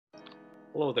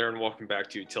Hello there and welcome back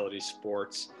to Utility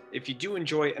Sports. If you do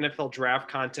enjoy NFL draft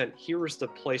content, here is the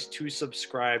place to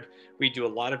subscribe. We do a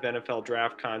lot of NFL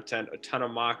draft content, a ton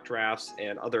of mock drafts,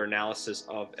 and other analysis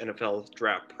of NFL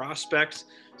draft prospects.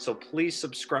 So please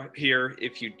subscribe here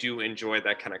if you do enjoy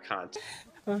that kind of content.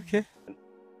 Okay.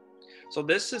 So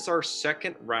this is our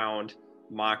second round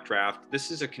mock draft.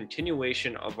 This is a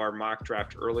continuation of our mock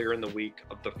draft earlier in the week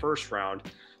of the first round.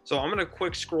 So I'm going to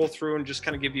quick scroll through and just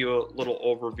kind of give you a little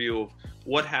overview of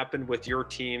what happened with your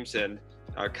teams and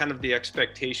kind of the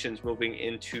expectations moving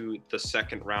into the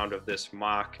second round of this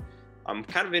mock.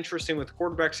 Kind of interesting with the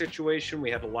quarterback situation.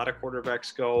 We had a lot of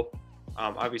quarterbacks go,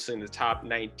 obviously in the top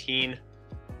 19.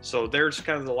 So there's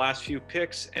kind of the last few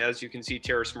picks. As you can see,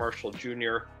 Terrace Marshall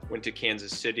Jr. went to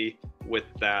Kansas City with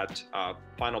that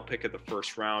final pick of the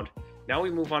first round. Now we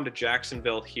move on to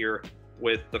Jacksonville here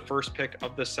with the first pick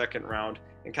of the second round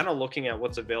and kind of looking at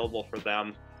what's available for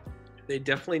them. They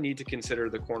definitely need to consider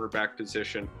the cornerback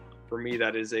position. For me,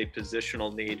 that is a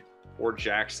positional need for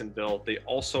Jacksonville. They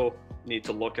also need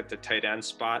to look at the tight end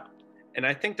spot. And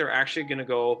I think they're actually going to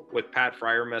go with Pat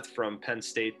Freiermuth from Penn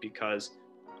State because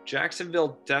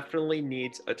Jacksonville definitely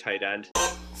needs a tight end.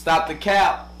 Stop the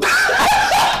cap.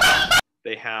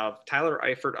 They have Tyler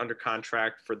Eifert under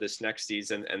contract for this next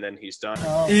season, and then he's done.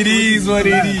 It is what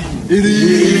it is. It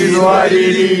is what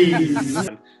it is.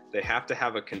 They have to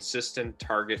have a consistent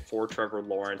target for Trevor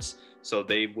Lawrence, so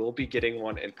they will be getting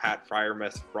one in Pat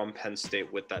Freiermuth from Penn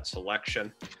State with that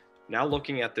selection. Now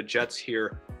looking at the Jets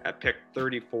here at pick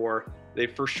 34, they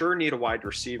for sure need a wide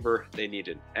receiver. They need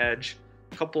an edge.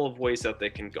 A couple of ways that they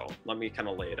can go. Let me kind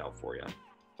of lay it out for you.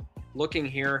 Looking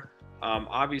here,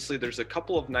 obviously there's a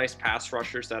couple of nice pass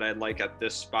rushers that I like at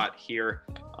this spot here,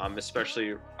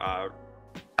 especially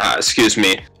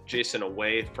Jason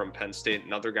Away from Penn State,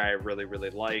 another guy I really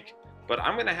like. But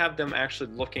I'm going to have them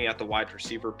actually looking at the wide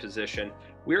receiver position.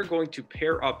 We are going to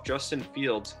pair up Justin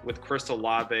Fields with Chris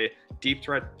Olave, deep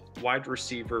threat wide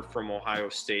receiver from Ohio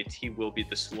State. He will be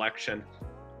the selection.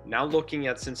 Now looking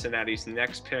at Cincinnati's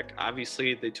next pick,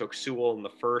 obviously they took Sewell in the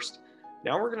first.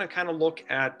 Now we're going to kind of look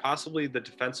at possibly the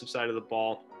defensive side of the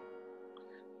ball.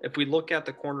 If we look at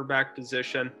the cornerback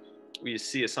position, we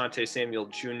see Asante Samuel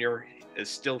Jr. is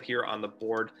still here on the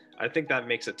board. I think that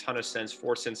makes a ton of sense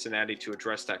for Cincinnati to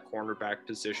address that cornerback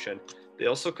position. They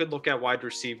also could look at wide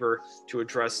receiver to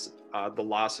address the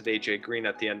loss of AJ Green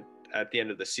at the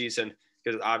end of the season,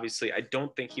 because obviously I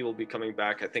don't think he will be coming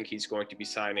back. I think he's going to be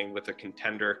signing with a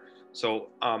contender. So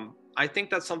I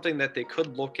think that's something that they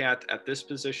could look at this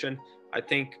position. I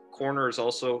think corner is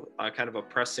also kind of a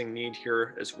pressing need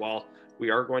here as well. We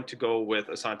are going to go with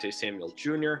Asante Samuel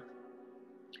Jr.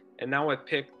 And now at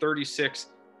pick 36,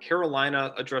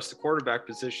 Carolina addressed the quarterback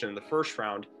position in the first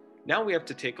round. Now we have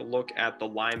to take a look at the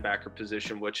linebacker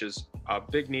position, which is a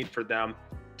big need for them.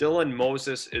 Dylan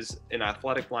Moses is an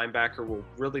athletic linebacker, will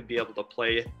really be able to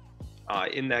play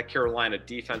in that Carolina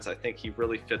defense. I think he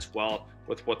really fits well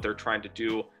with what they're trying to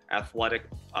do. Athletic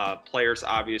players,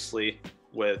 obviously,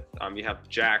 with you have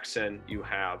Jackson, you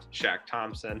have Shaq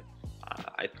Thompson.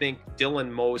 I think Dylan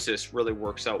Moses really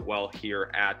works out well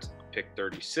here at pick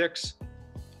 36.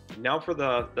 Now for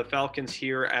the Falcons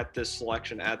here at this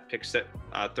selection at pick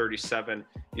 37,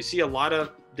 you see a lot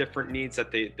of different needs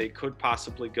that they could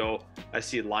possibly go. I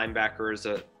see linebacker as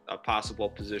a possible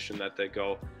position that they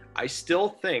go. I still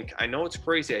think, I know it's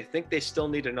crazy, I think they still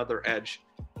need another edge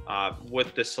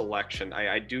with this selection.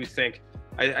 I do think,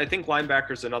 I think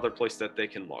linebacker is another place that they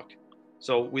can look.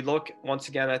 So we look once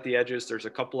again at the edges. There's a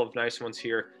couple of nice ones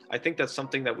here. I think that's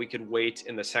something that we could wait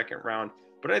in the second round.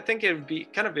 But I think it would be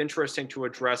kind of interesting to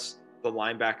address the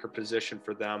linebacker position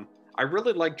for them. I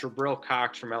really like Jabril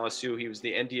Cox from LSU. He was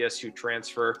the NDSU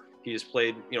transfer. He has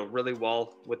played, really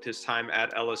well with his time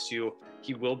at LSU.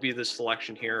 He will be the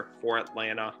selection here for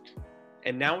Atlanta.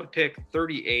 And now at pick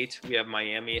 38, we have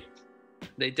Miami.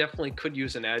 They definitely could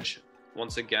use an edge.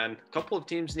 Once again, a couple of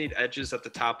teams need edges at the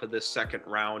top of this second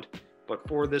round. But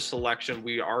for this selection,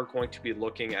 we are going to be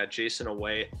looking at Jason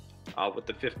Away with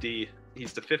the 50.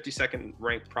 He's the 52nd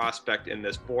ranked prospect in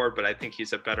this board, but I think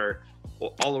he's a better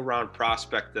all-around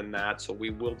prospect than that. So we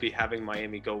will be having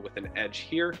Miami go with an edge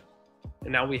here.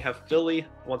 And now we have Philly.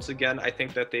 Once again, I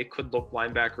think that they could look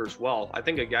linebacker as well. I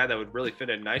think a guy that would really fit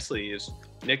in nicely is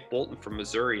Nick Bolton from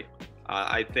Missouri.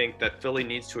 I think that Philly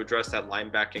needs to address that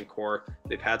linebacking core.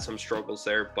 They've had some struggles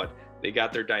there, but they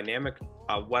got their dynamic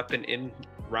weapon in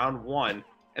round one,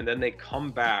 and then they come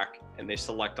back and they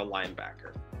select a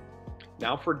linebacker.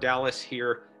 Now for Dallas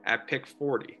here at pick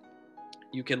 40,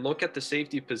 you can look at the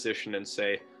safety position and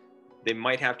say they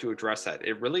might have to address that.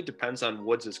 It really depends on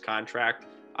Woods' contract.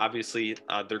 Obviously,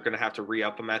 they're going to have to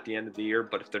re-up him at the end of the year,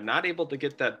 but if they're not able to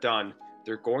get that done,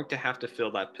 they're going to have to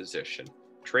fill that position.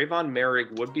 Trayvon Merrick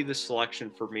would be the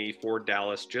selection for me for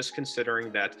Dallas, just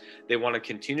considering that they want to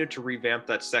continue to revamp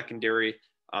that secondary.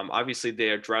 Obviously, they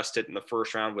addressed it in the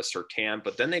first round with Surtain,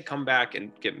 but then they come back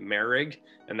and get Merrick,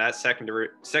 and that secondary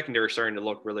starting to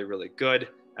look really, really good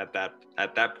at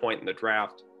that point in the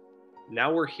draft.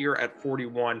 Now we're here at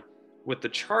 41 with the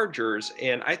Chargers,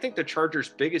 and I think the Chargers'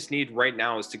 biggest need right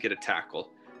now is to get a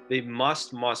tackle. They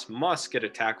must get a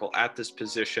tackle at this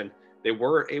position. They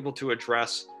were able to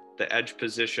address the edge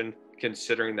position,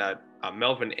 considering that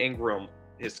Melvin Ingram,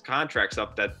 his contract's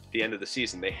up at the end of the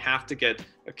season. They have to get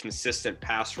a consistent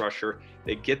pass rusher.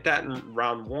 They get that in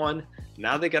round 1.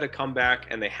 Now they got to come back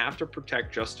and they have to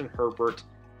protect Justin Herbert,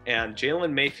 and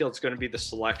Jalen Mayfield's going to be the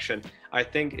selection. I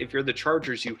think if you're the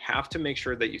Chargers, you have to make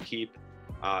sure that you keep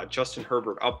Justin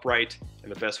Herbert upright,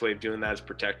 and the best way of doing that is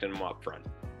protecting him up front.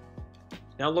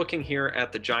 Now looking here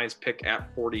at the Giants pick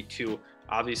at 42,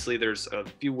 obviously there's a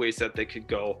few ways that they could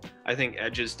go. I think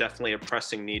edge is definitely a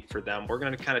pressing need for them. We're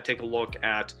going to kind of take a look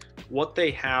at what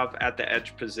they have at the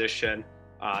edge position.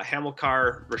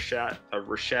 Hamilcar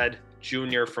Rashed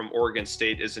Jr. from Oregon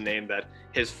State is a name that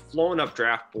has flown up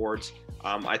draft boards.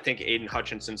 I think Aiden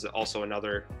Hutchinson's also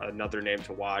another name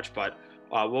to watch, but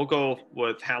we'll go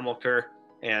with Hamilcar.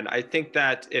 And I think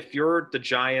that if you're the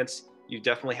Giants, you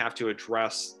definitely have to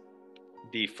address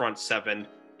the front 7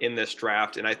 in this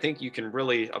draft, and I think you can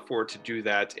really afford to do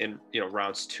that in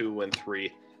rounds 2 and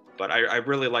 3. But I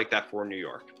really like that for New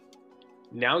York.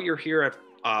 Now you're here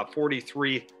at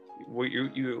 43.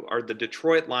 You are the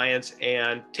Detroit Lions,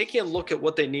 and taking a look at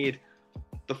what they need,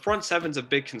 the front 7's a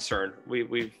big concern.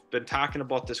 We've been talking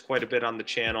about this quite a bit on the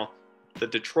channel. The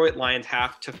Detroit Lions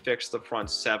have to fix the front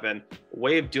 7. A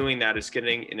way of doing that is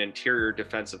getting an interior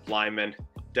defensive lineman.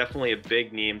 Definitely a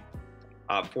big need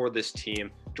for this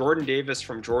team. Jordan Davis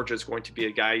from Georgia is going to be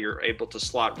a guy you're able to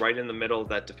slot right in the middle of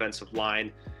that defensive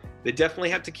line. They definitely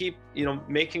have to keep,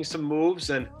 making some moves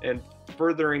and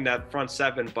furthering that front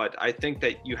 7, but I think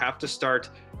that you have to start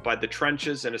by the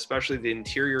trenches, and especially the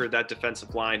interior of that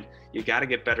defensive line. You got to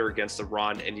get better against the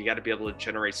run, and you got to be able to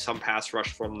generate some pass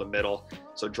rush from the middle.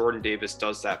 So Jordan Davis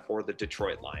does that for the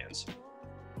Detroit Lions.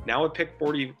 Now at pick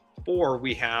 44,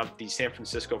 we have the San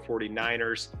Francisco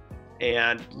 49ers.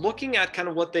 And looking at kind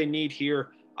of what they need here,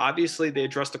 obviously they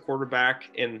addressed the quarterback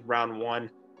in round 1.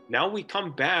 Now we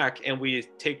come back and we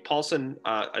take Paulson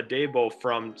Adebo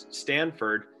from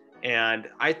Stanford, and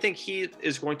I think he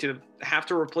is going to have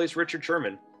to replace Richard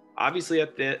Sherman. Obviously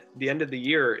at the end of the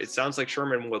year, it sounds like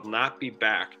Sherman will not be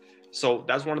back. So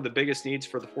that's one of the biggest needs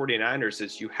for the 49ers,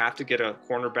 is you have to get a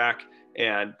cornerback,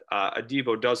 and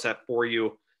Adebo does that for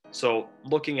you. So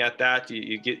looking at that,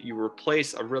 you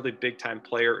replace a really big time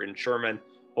player in Sherman.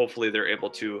 Hopefully they're able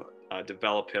to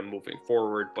develop him moving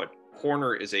forward, but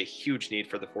corner is a huge need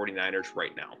for the 49ers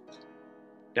right now.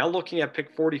 Now looking at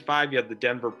pick 45, you have the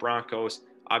Denver Broncos.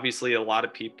 Obviously a lot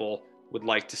of people would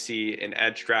like to see an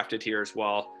edge drafted here as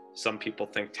well. Some people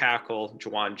think tackle.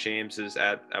 Juwan James is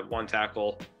at 1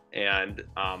 tackle, and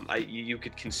you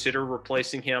could consider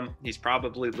replacing him. He's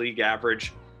probably league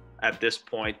average at this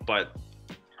point, but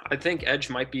I think edge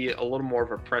might be a little more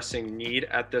of a pressing need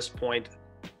at this point.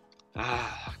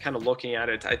 Kind of looking at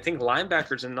it, I think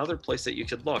linebacker is another place that you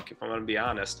could look, if I'm going to be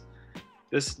honest.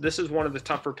 This is one of the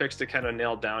tougher picks to kind of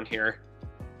nail down here.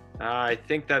 I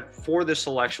think that for this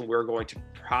selection, we're going to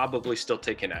probably still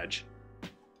take an edge.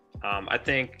 I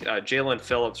think Jalen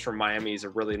Phillips from Miami is a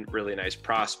really, really nice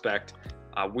prospect.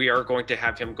 We are going to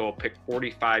have him go pick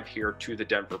 45 here to the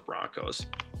Denver Broncos.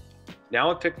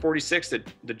 Now at pick 46,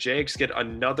 the Jags get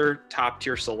another top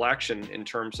tier selection in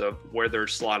terms of where they're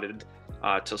slotted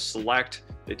to select.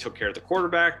 They took care of the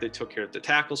quarterback, they took care of the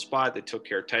tackle spot, they took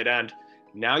care of tight end.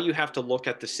 Now you have to look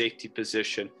at the safety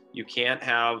position. You can't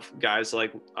have guys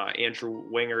like Andrew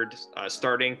Wingard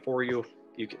starting for you.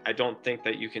 I don't think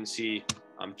that you can see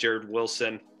Jared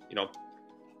Wilson,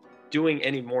 doing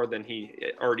any more than he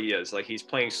already is. Like, he's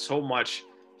playing so much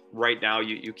right now.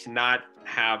 You cannot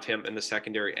have him in the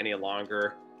secondary any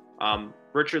longer.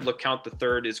 Richard LeCounte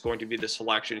III is going to be the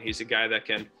selection. He's a guy that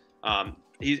can,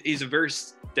 he's a very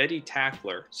steady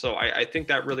tackler. So I think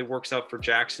that really works out for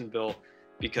Jacksonville,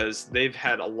 because they've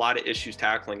had a lot of issues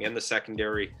tackling in the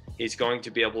secondary. He's going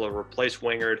to be able to replace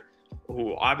Wingard,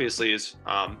 who obviously is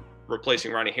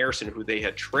replacing Ronnie Harrison, who they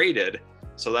had traded.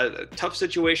 So that's a tough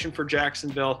situation for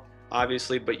Jacksonville,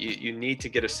 obviously, but you need to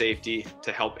get a safety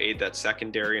to help aid that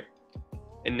secondary.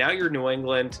 And now you're New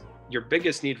England. Your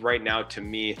biggest need right now, to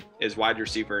me, is wide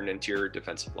receiver and interior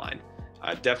defensive line.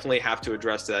 Definitely have to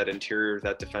address that interior,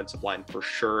 that defensive line for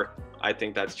sure. I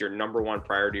think that's your number one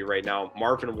priority right now.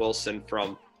 Marvin Wilson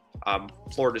from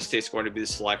Florida State's going to be the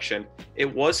selection.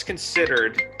 It was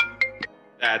considered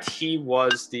that he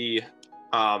was the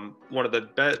one of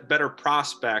the better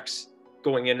prospects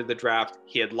going into the draft.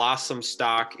 He had lost some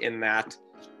stock in that.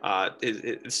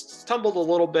 It stumbled a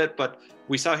little bit, but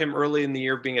we saw him early in the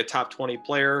year being a top 20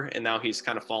 player, and now he's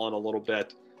kind of fallen a little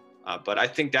bit. But I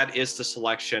think that is the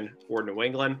selection for New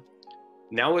England.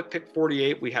 Now at pick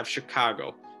 48, we have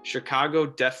Chicago. Chicago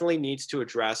definitely needs to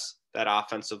address that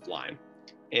offensive line.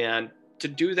 And to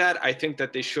do that, I think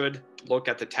that they should look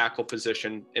at the tackle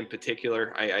position in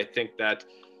particular. I think that,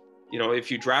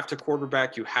 if you draft a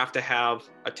quarterback, you have to have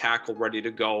a tackle ready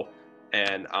to go.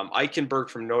 And Eichenberg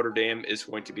from Notre Dame is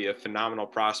going to be a phenomenal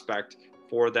prospect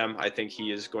for them. I think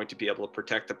he is going to be able to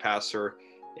protect the passer,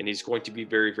 and he's going to be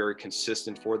very, very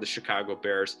consistent for the Chicago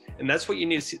Bears. And that's what you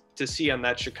need to see on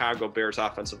that Chicago Bears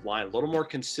offensive line, a little more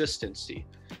consistency.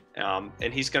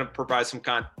 And he's going to provide some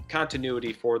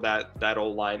continuity for that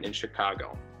O-line in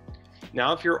Chicago.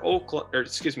 Now, if you're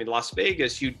Las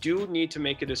Vegas, you do need to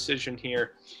make a decision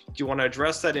here. Do you want to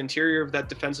address that interior of that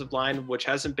defensive line, which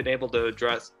hasn't been able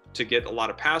to get a lot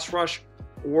of pass rush,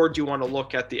 or do you want to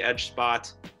look at the edge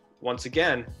spot once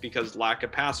again because lack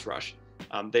of pass rush?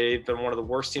 They've been one of the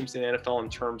worst teams in the NFL in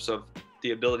terms of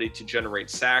the ability to generate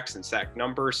sacks and sack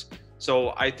numbers.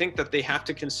 So I think that they have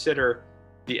to consider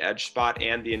the edge spot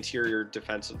and the interior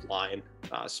defensive line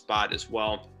spot as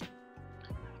well.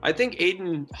 I think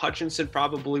Aiden Hutchinson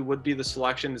probably would be the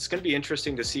selection. It's going to be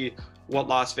interesting to see what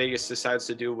Las Vegas decides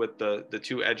to do with the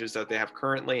two edges that they have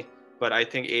currently, but I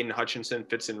think Aiden Hutchinson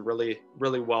fits in really,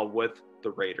 really well with the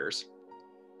Raiders.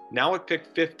 Now at pick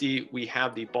 50, we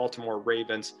have the Baltimore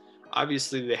Ravens.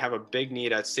 Obviously, they have a big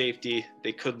need at safety.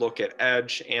 They could look at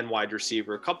edge and wide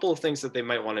receiver. A couple of things that they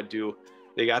might want to do.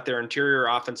 They got their interior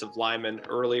offensive lineman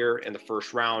earlier in the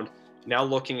first round. Now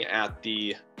looking at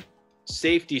the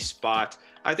safety spot,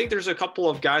 I think there's a couple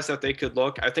of guys that they could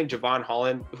look. I think Javon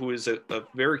Holland, who is a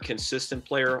very consistent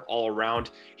player all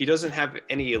around. He doesn't have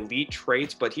any elite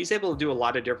traits, but he's able to do a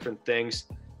lot of different things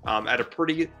at a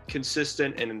pretty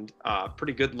consistent and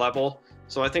pretty good level.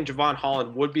 So I think Javon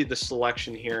Holland would be the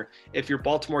selection here. If you're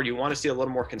Baltimore, you want to see a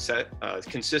little more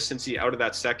consistency out of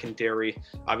that secondary.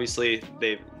 Obviously,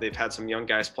 they've had some young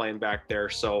guys playing back there.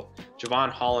 So Javon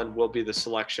Holland will be the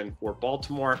selection for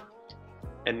Baltimore.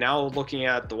 And now looking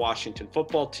at the Washington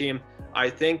football team, I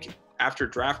think after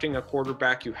drafting a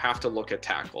quarterback, you have to look at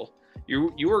tackle.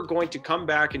 You are going to come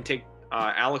back and take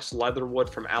Alex Leatherwood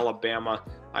from Alabama.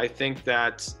 I think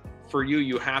that for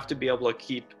you have to be able to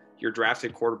keep your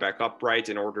drafted quarterback upright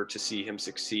in order to see him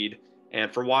succeed.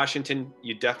 And for Washington,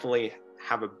 you definitely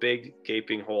have a big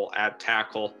gaping hole at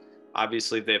tackle.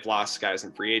 Obviously, they've lost guys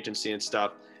in free agency and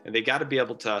stuff, and they got to be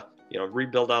able to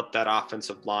rebuild up that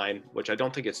offensive line, which I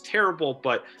don't think it's terrible,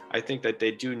 but I think that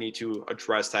they do need to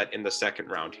address that in the second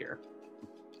round here.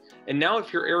 And now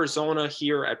if you're Arizona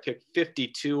here at pick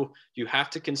 52, you have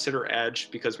to consider edge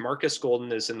because Marcus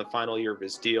Golden is in the final year of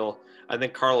his deal. I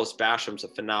think Carlos Basham's a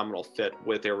phenomenal fit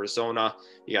with Arizona.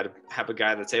 You got to have a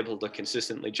guy that's able to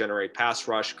consistently generate pass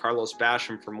rush. Carlos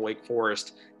Basham from Wake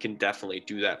Forest can definitely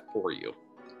do that for you.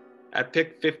 At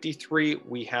pick 53,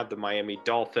 we have the Miami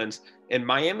Dolphins. And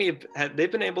Miami,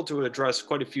 they've been able to address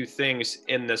quite a few things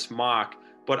in this mock,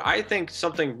 but I think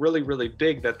something really, really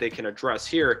big that they can address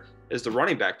here is the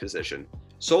running back position.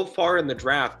 So far in the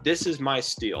draft, this is my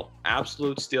steal,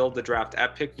 absolute steal of the draft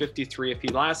at pick 53. If he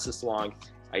lasts this long,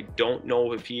 I don't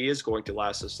know if he is going to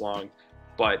last this long,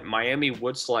 but Miami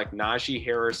would select Najee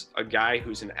Harris, a guy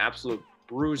who's an absolute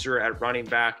bruiser at running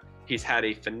back. He's had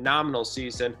a phenomenal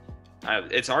season.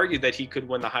 It's argued that he could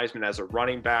win the Heisman as a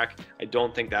running back. I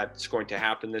don't think that's going to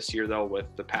happen this year, though, with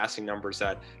the passing numbers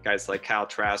that guys like Kyle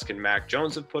Trask and Mac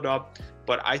Jones have put up.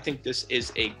 But I think this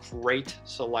is a great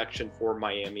selection for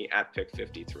Miami at pick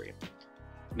 53.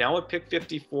 Now at pick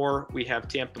 54, we have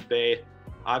Tampa Bay.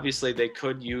 Obviously, they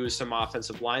could use some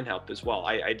offensive line help as well.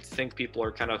 I think people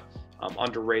are kind of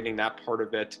underrating that part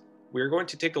of it. We're going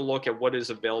to take a look at what is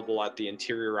available at the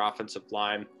interior offensive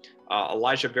line.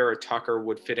 Elijah Vera Tucker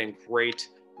would fit in great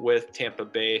with Tampa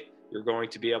Bay. You're going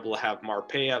to be able to have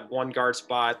Marpay at one guard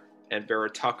spot and Vera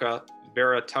Tucker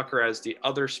as the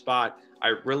other spot.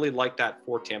 I really like that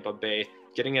for Tampa Bay,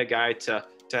 getting a guy to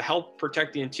help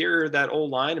protect the interior of that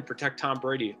O-line and protect Tom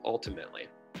Brady ultimately.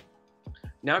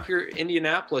 Now, if you're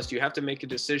Indianapolis, you have to make a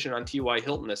decision on T.Y.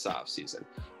 Hilton this offseason.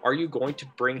 Are you going to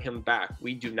bring him back?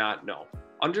 We do not know.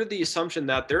 Under the assumption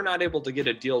that they're not able to get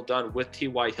a deal done with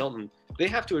T.Y. Hilton, they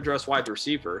have to address wide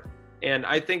receiver. And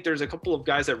I think there's a couple of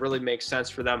guys that really make sense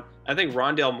for them. I think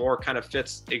Rondale Moore kind of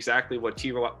fits exactly what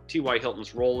T.Y.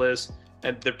 Hilton's role is.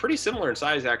 and they're pretty similar in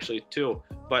size actually too.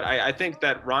 But I think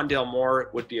that Rondale Moore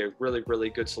would be a really, really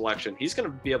good selection. He's going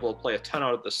to be able to play a ton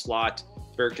out of the slot,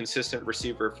 very consistent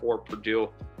receiver for Purdue.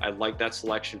 I like that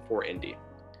selection for Indy.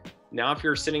 Now, if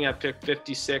you're sitting at pick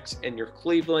 56 and you're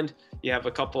Cleveland, you have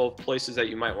a couple of places that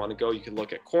you might want to go. You can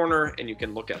look at corner and you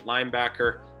can look at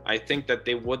linebacker. I think that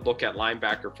they would look at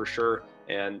linebacker for sure.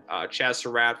 And Chaz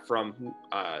Surratt from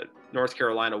North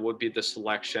Carolina would be the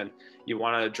selection. You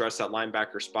want to address that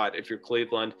linebacker spot if you're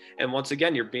Cleveland. And once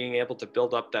again, you're being able to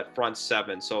build up that front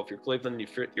seven. So if you're Cleveland,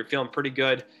 you're feeling pretty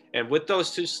good. And with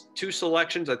those two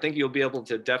selections, I think you'll be able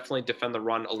to definitely defend the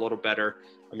run a little better.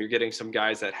 You're getting some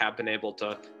guys that have been able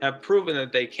to have proven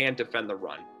that they can defend the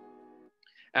run.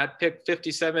 At pick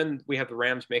 57, we have the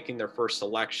Rams making their first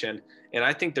selection. And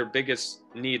I think their biggest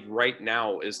need right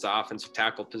now is the offensive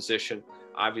tackle position.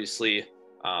 Obviously,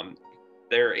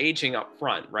 they're aging up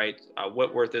front, right?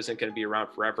 Whitworth isn't going to be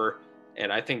around forever.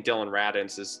 And I think Dylan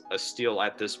Radins is a steal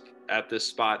at this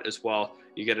spot as well.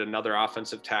 You get another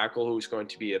offensive tackle who's going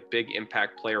to be a big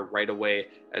impact player right away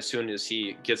as soon as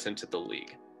he gets into the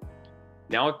league.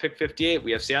 Now at pick 58,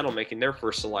 we have Seattle making their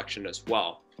first selection as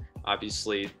well.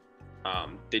 Obviously,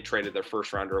 they traded their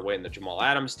first rounder away in the Jamal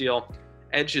Adams deal.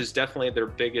 Edge is definitely their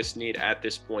biggest need at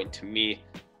this point to me,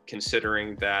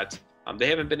 considering that they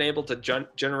haven't been able to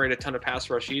generate a ton of pass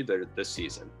rush either this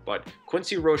season. But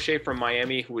Quincy Roche from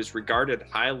Miami, who was regarded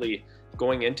highly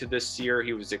going into this year,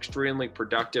 he was extremely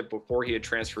productive before he had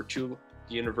transferred to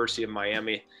the University of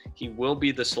Miami. He will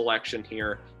be the selection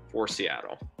here for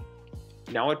Seattle.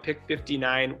 Now at pick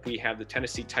 59, we have the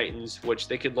Tennessee Titans, which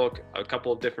they could look a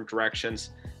couple of different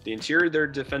directions. The interior of their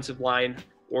defensive line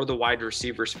or the wide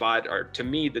receiver spot are, to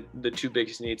me, the two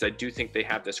biggest needs. I do think they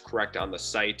have this correct on the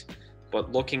site,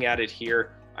 but looking at it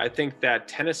here, I think that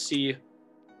Tennessee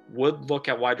would look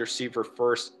at wide receiver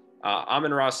first.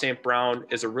 Amon-Ra St. Brown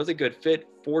is a really good fit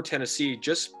for Tennessee,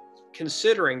 just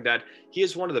considering that he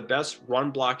is one of the best run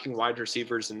blocking wide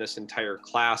receivers in this entire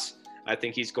class. I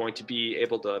think he's going to be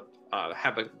able to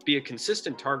be a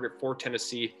consistent target for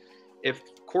Tennessee. If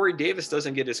Corey Davis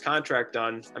doesn't get his contract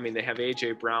done, I mean, they have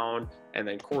A.J. Brown and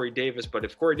then Corey Davis, but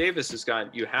if Corey Davis is gone,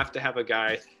 you have to have a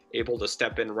guy able to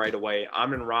step in right away.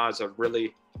 Amon-Ra is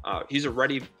he's a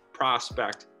ready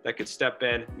prospect that could step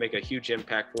in, make a huge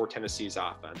impact for Tennessee's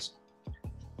offense.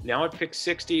 Now at pick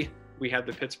 60, we have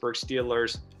the Pittsburgh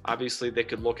Steelers. Obviously, they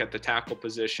could look at the tackle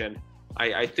position.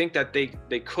 I think that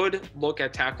they could look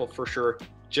at tackle for sure,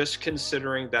 just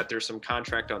considering that there's some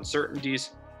contract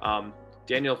uncertainties.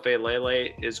 Daniel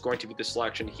Faalele is going to be the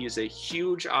selection. He's a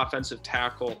huge offensive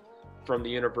tackle from the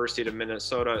University of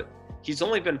Minnesota. He's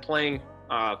only been playing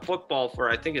football for,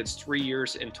 I think it's 3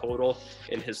 years in total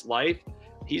in his life.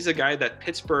 He's a guy that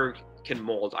Pittsburgh can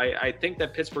mold. I think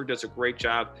that Pittsburgh does a great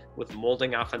job with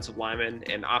molding offensive linemen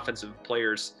and offensive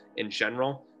players in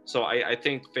general. So I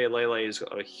think Faalele is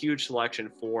a huge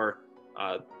selection for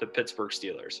the Pittsburgh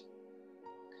Steelers.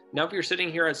 Now, if you're sitting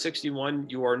here at 61,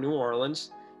 you are New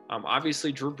Orleans.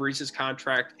 Obviously, Drew Brees'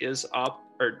 contract is up,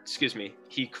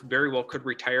 he very well could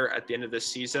retire at the end of this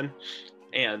season.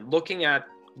 And looking at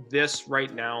this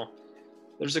right now,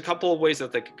 there's a couple of ways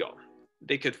that they could go.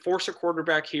 They could force a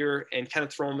quarterback here and kind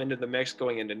of throw him into the mix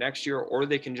going into next year, or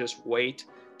they can just wait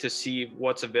to see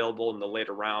what's available in the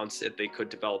later rounds if they could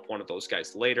develop one of those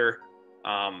guys later.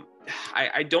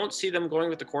 I don't see them going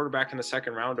with the quarterback in the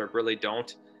second round. I really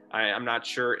don't. I'm not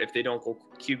sure if they don't go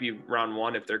QB round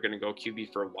one, if they're going to go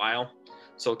QB for a while.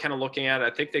 So kind of looking at it,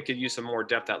 I think they could use some more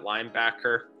depth at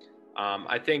linebacker.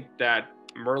 I think that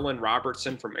Merlin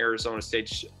Robertson from Arizona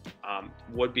State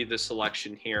would be the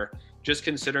selection here, just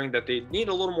considering that they need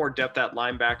a little more depth at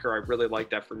linebacker. I really like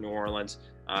that for New Orleans.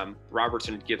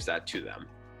 Robertson gives that to them.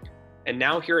 And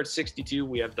now here at 62,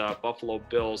 we have the Buffalo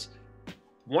Bills.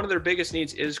 One of their biggest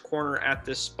needs is corner at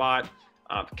this spot.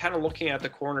 Kind of looking at the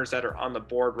corners that are on the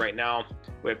board right now,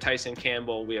 we have Tyson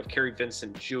Campbell, we have Kerry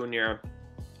Vincent Jr.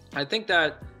 I think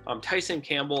that Tyson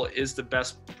Campbell is the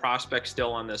best prospect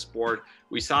still on this board.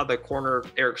 We saw the corner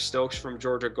Eric Stokes from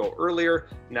Georgia go earlier.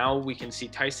 Now we can see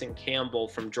Tyson Campbell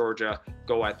from Georgia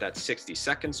go at that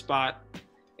 62nd spot.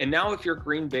 And now if you're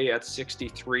Green Bay at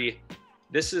 63,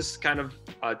 this is kind of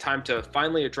time to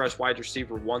finally address wide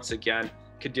receiver once again.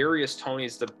 Kadarius Toney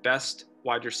is the best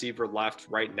wide receiver left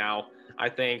right now. I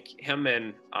think him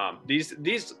and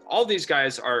all these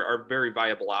guys are very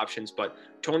viable options, but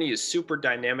Toney is super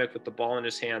dynamic with the ball in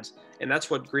his hands, and that's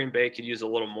what Green Bay could use a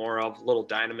little more of, a little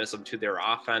dynamism to their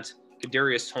offense.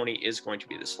 Kadarius Toney is going to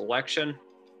be the selection.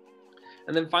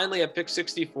 And then finally at pick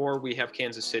 64, we have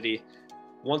Kansas City.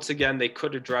 Once again, they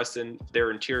could address in their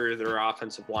interior, their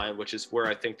offensive line, which is where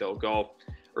I think they'll go.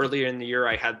 Earlier in the year,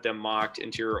 I had them mocked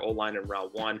interior O-line in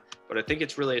round 1, but I think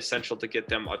it's really essential to get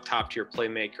them a top-tier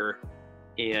playmaker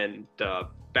in the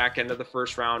back end of the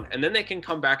first round, and then they can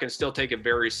come back and still take a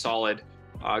very solid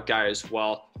guy as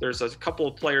well. There's a couple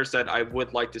of players that I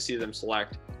would like to see them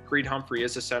select. Creed Humphrey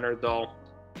is a center though,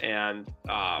 and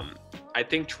I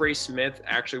think Trey Smith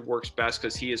actually works best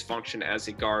because he has functioned as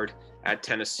a guard at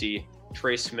Tennessee.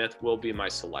 Trey Smith will be my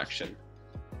selection.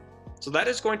 So that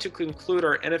is going to conclude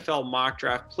our NFL mock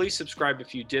draft. Please subscribe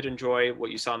if you did enjoy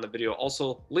what you saw in the video.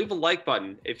 Also, leave a like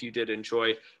button if you did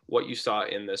enjoy what you saw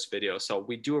in this video. So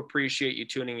we do appreciate you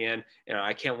tuning in, and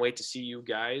I can't wait to see you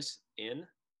guys in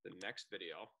the next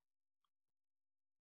video.